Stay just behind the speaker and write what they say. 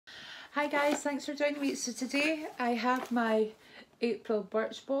Hi guys, thanks for joining me. So today I have my April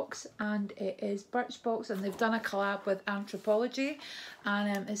Birch Box, and it is Birch Box, and they've done a collab with Anthropology,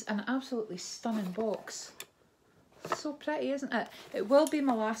 and it's an absolutely stunning box. So pretty, isn't it? It will be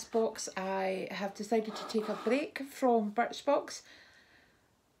my last box. I have decided to take a break from Birch Box,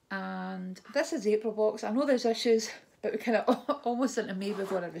 and this is April Box. I know there's issues, but we kind of almost into May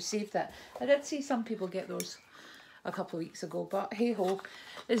before I received it. I did see some people get those a couple of weeks ago, but hey ho,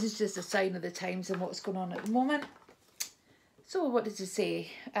 this is just a sign of the times and what's going on at the moment. So what does it say?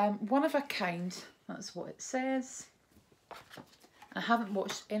 One of a kind, that's what it says. I haven't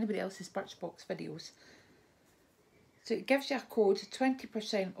watched anybody else's Birch Box videos. So it gives you a code,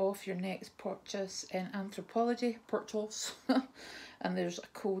 20% off your next purchase in Anthropology, purchase. And there's a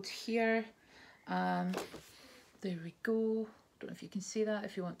code here. There we go. Don't know if you can see that,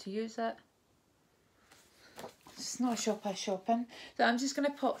 if you want to use it. It's not a shop I shop in. So I'm just going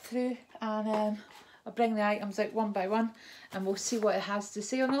to pop through and I'll bring the items out one by one and we'll see what it has to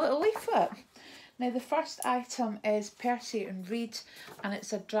say on the little leaflet. Now the first item is Percy and Reed, and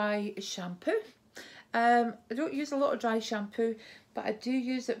it's a dry shampoo. I don't use a lot of dry shampoo, but I do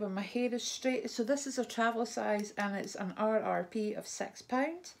use it when my hair is straight. So this is a travel size and it's an RRP of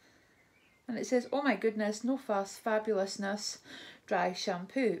 £6. And it says, oh my goodness, no fuss, fabulousness, dry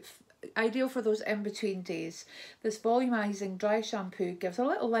shampoo. Ideal for those in-between days. This volumizing dry shampoo gives a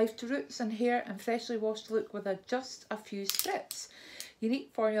little life to roots and hair and freshly washed look with just a few spritz. Unique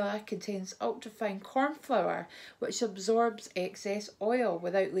formula contains ultrafine corn flour, which absorbs excess oil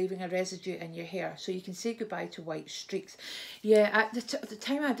without leaving a residue in your hair, so you can say goodbye to white streaks. Yeah, at the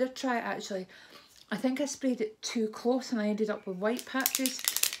time I did try it, actually, I think I sprayed it too close and I ended up with white patches.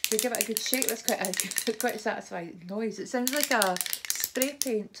 So give it a good shake. That's quite a satisfying noise. It sounds like a spray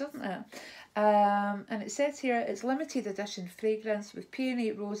paint, doesn't it? And it says here, it's limited edition fragrance with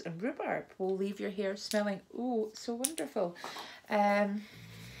peony, rose and rhubarb will leave your hair smelling, oh, so wonderful. Just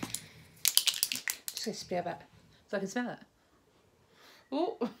going to spray a bit so I can smell it.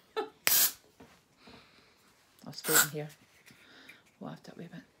 Oh, I'll spray it in here. We'll have to wait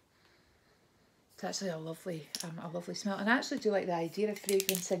a bit. It's actually a lovely smell, and I actually do like the idea of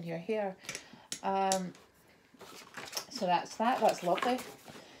fragrance in your hair. So that's that. That's lovely.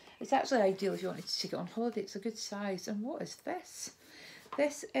 It's actually ideal if you wanted to take it on holiday. It's a good size. And what is this?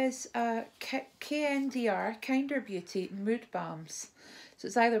 This is KNDR, Kinder Beauty Mood Balms. So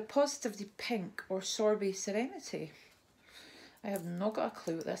it's either Positivity Pink or Sorbet Serenity. I have not got a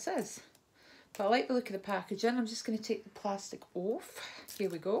clue what this is. But I like the look of the packaging. I'm just going to take the plastic off. Here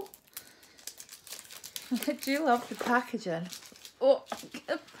we go. I do love the packaging. Oh,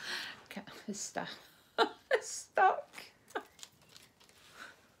 it's stuck. It's stuck.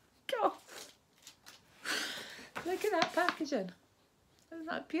 God. Look at that packaging. Isn't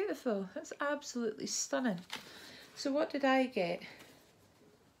that beautiful? That's absolutely stunning. So what did I get?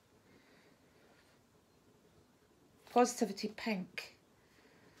 Positivity Pink.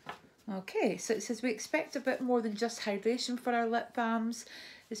 Okay, so it says we expect a bit more than just hydration for our lip balms,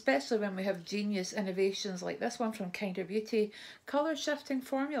 especially when we have genius innovations like this one from Kinder Beauty. Colour shifting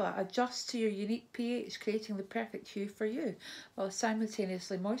formula adjusts to your unique pH, creating the perfect hue for you while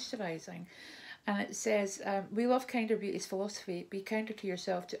simultaneously moisturising. And it says, we love Kinder Beauty's philosophy, be kinder to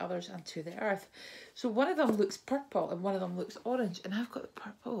yourself, to others and to the earth. So one of them looks purple and one of them looks orange, and I've got the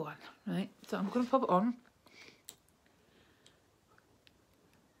purple one, right? So I'm going to pop it on.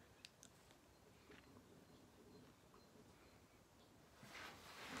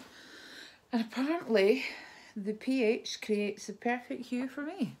 And apparently the pH creates the perfect hue for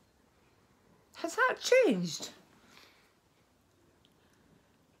me. Has that changed?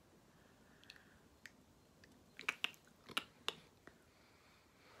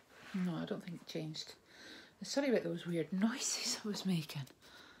 No, I don't think it changed. Sorry about those weird noises I was making.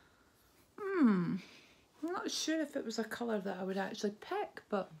 I'm not sure if it was a colour that I would actually pick,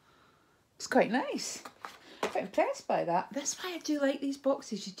 but it's quite nice. I'm quite impressed by that. That's why I do like these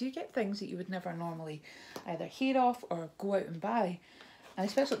boxes. You do get things that you would never normally either hear of or go out and buy. And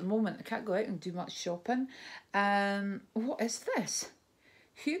especially at the moment, I can't go out and do much shopping. What is this?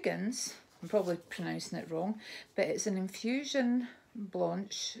 Hugens. I'm probably pronouncing it wrong, but it's an infusion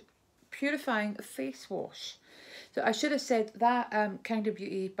blanche purifying face wash. So I should have said that Kinder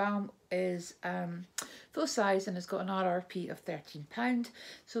Beauty balm is full size and has got an RRP of £13.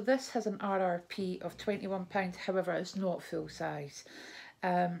 So this has an RRP of £21, however it's not full size.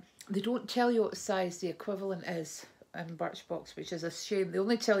 They don't tell you what size the equivalent is in Birch Box, which is a shame. They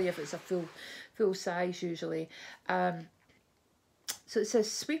only tell you if it's a full size usually. So it says,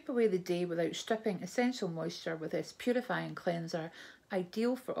 sweep away the day without stripping essential moisture with this purifying cleanser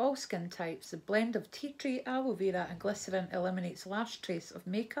Ideal for all skin types, the blend of tea tree, aloe vera and glycerin eliminates last trace of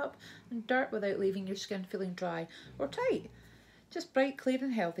makeup and dirt without leaving your skin feeling dry or tight. Just bright, clear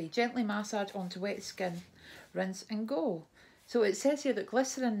and healthy. Gently massage onto wet skin. Rinse and go. So it says here that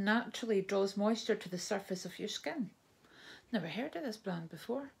glycerin naturally draws moisture to the surface of your skin. Never heard of this brand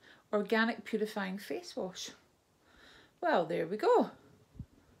before. Organic purifying face wash. Well, there we go.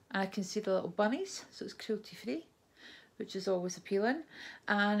 And I can see the little bunnies, so it's cruelty free, which is always appealing.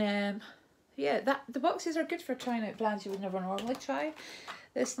 And yeah, the boxes are good for trying out brands you would never normally try.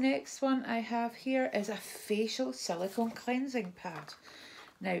 This next one I have here is a facial silicone cleansing pad.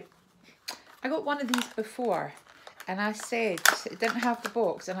 Now, I got one of these before and I said, it didn't have the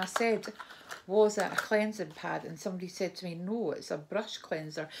box, and I said, was it a cleansing pad? And somebody said to me, no, it's a brush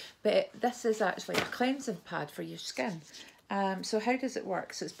cleanser. But this is actually a cleansing pad for your skin. So how does it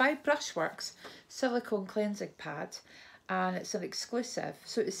work? So it's by Brushworks silicone cleansing pad, and it's an exclusive.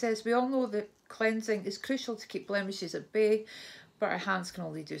 So it says, we all know that cleansing is crucial to keep blemishes at bay, but our hands can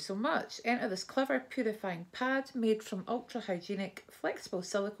only do so much. Enter this clever purifying pad made from ultra hygienic flexible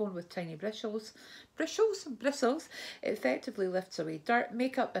silicone with tiny bristles. It effectively lifts away dirt,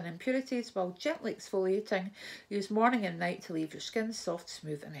 makeup and impurities while gently exfoliating. Use morning and night to leave your skin soft,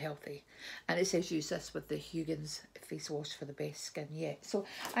 smooth and healthy. And it says use this with the Huygens face wash for the best skin yet. So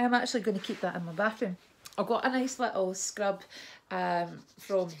I am actually going to keep that in my bathroom. I've got a nice little scrub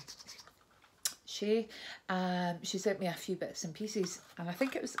from Shay. She sent me a few bits and pieces, and I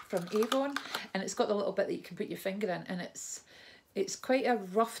think it was from Avon, and it's got the little bit that you can put your finger in, and it's quite a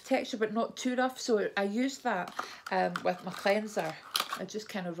rough texture but not too rough, so I used that with my cleanser. I just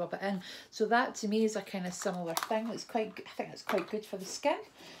kind of rub it in, so that to me is a kind of similar thing. It's quite, I think it's quite good for the skin.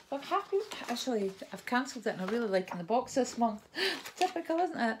 So I'm happy. Actually, I've cancelled it and I really like in the box this month. Typical,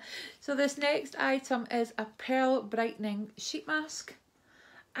 isn't it? So this next item is a pearl brightening sheet mask,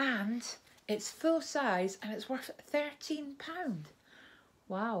 and it's full size and it's worth £13.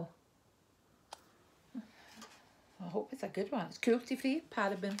 Wow. I hope it's a good one. It's cruelty free,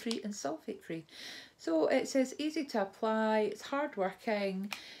 paraben free and sulfate free. So it says easy to apply, it's hard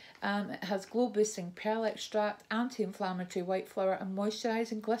working, it has glow boosting pearl extract, anti-inflammatory white flower and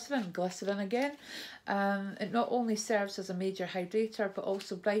moisturising glycerin. Glycerin again. It not only serves as a major hydrator but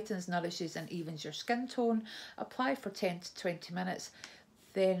also brightens, nourishes and evens your skin tone. Apply for 10 to 20 minutes,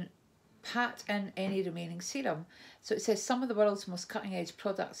 then pat in any remaining serum. So it says some of the world's most cutting edge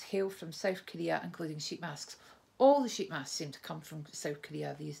products hail from South Korea, including sheet masks. All the sheet masks seem to come from South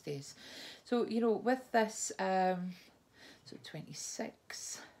Korea these days. So, you know, with this, so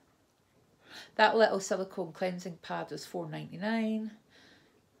 26, that little silicone cleansing pad was $4.99.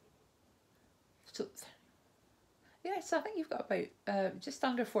 So yeah, so I think you've got about just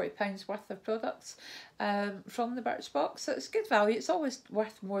under £40 worth of products from the Birch Box. So it's good value. It's always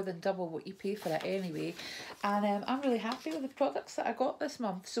worth more than double what you pay for it anyway. And I'm really happy with the products that I got this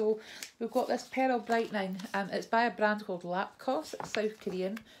month. So we've got this Pearl Brightening. It's by a brand called Lapkos. It's South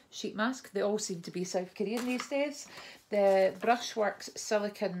Korean sheet mask. They all seem to be South Korean these days. The Brushworks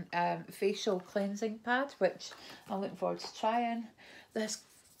Silicone Facial Cleansing Pad, which I'm looking forward to trying. This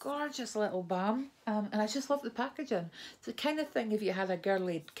gorgeous little balm, and I just love the packaging. It's the kind of thing if you had a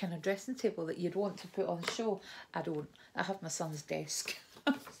girly kind of dressing table that you'd want to put on show. I don't. I have my son's desk.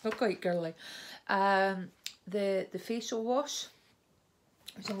 It's not quite girly. The facial wash,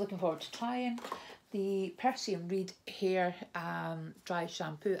 which I'm looking forward to trying. The Percy and Reed hair dry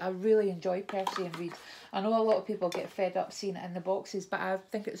shampoo. I really enjoy Percy and Reed. I know a lot of people get fed up seeing it in the boxes, but I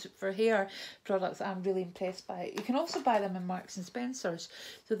think it's for hair products I'm really impressed by it. You can also buy them in Marks and Spencer's,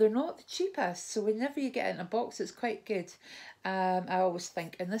 so they're not the cheapest. So whenever you get it in a box, it's quite good. I always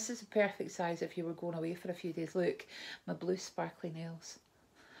think, and this is a perfect size if you were going away for a few days. Look, my blue sparkly nails.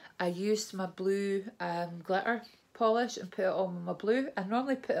 I used my blue glitter polish and put it on with my blue. I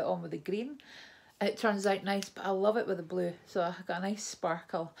normally put it on with the green. It turns out nice, but I love it with the blue. So I got a nice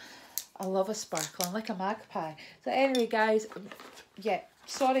sparkle. I love a sparkle. I'm like a magpie. So anyway, guys, yeah,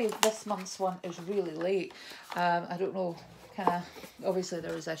 sorry this month's one is really late. I don't know, obviously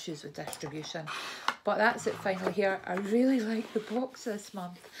there was issues with distribution. But that's it finally here. I really like the box this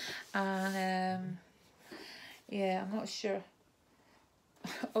month. And yeah, I'm not sure.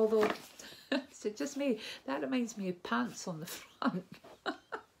 Although, is it just me? That reminds me of pants on the front.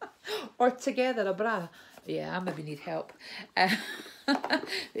 Or together a bra. Yeah, I maybe need help.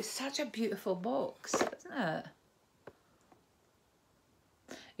 It's such a beautiful box, isn't it?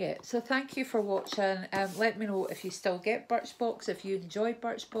 Yeah, so thank you for watching. Let me know if you still get Birch Box, if you enjoy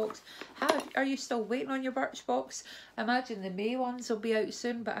Birch Box. Are you still waiting on your Birch Box? I imagine the May ones will be out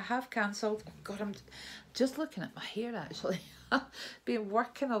soon, but I have cancelled. God, I'm just looking at my hair actually. been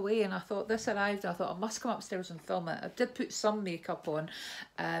working away, and I thought this arrived, and I thought I must come upstairs and film it. I did put some makeup on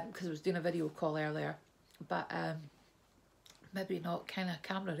because I was doing a video call earlier, but maybe not kind of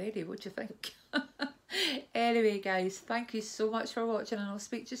camera ready. What do you think? Anyway guys, thank you so much for watching, and I'll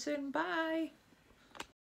speak to you soon. Bye.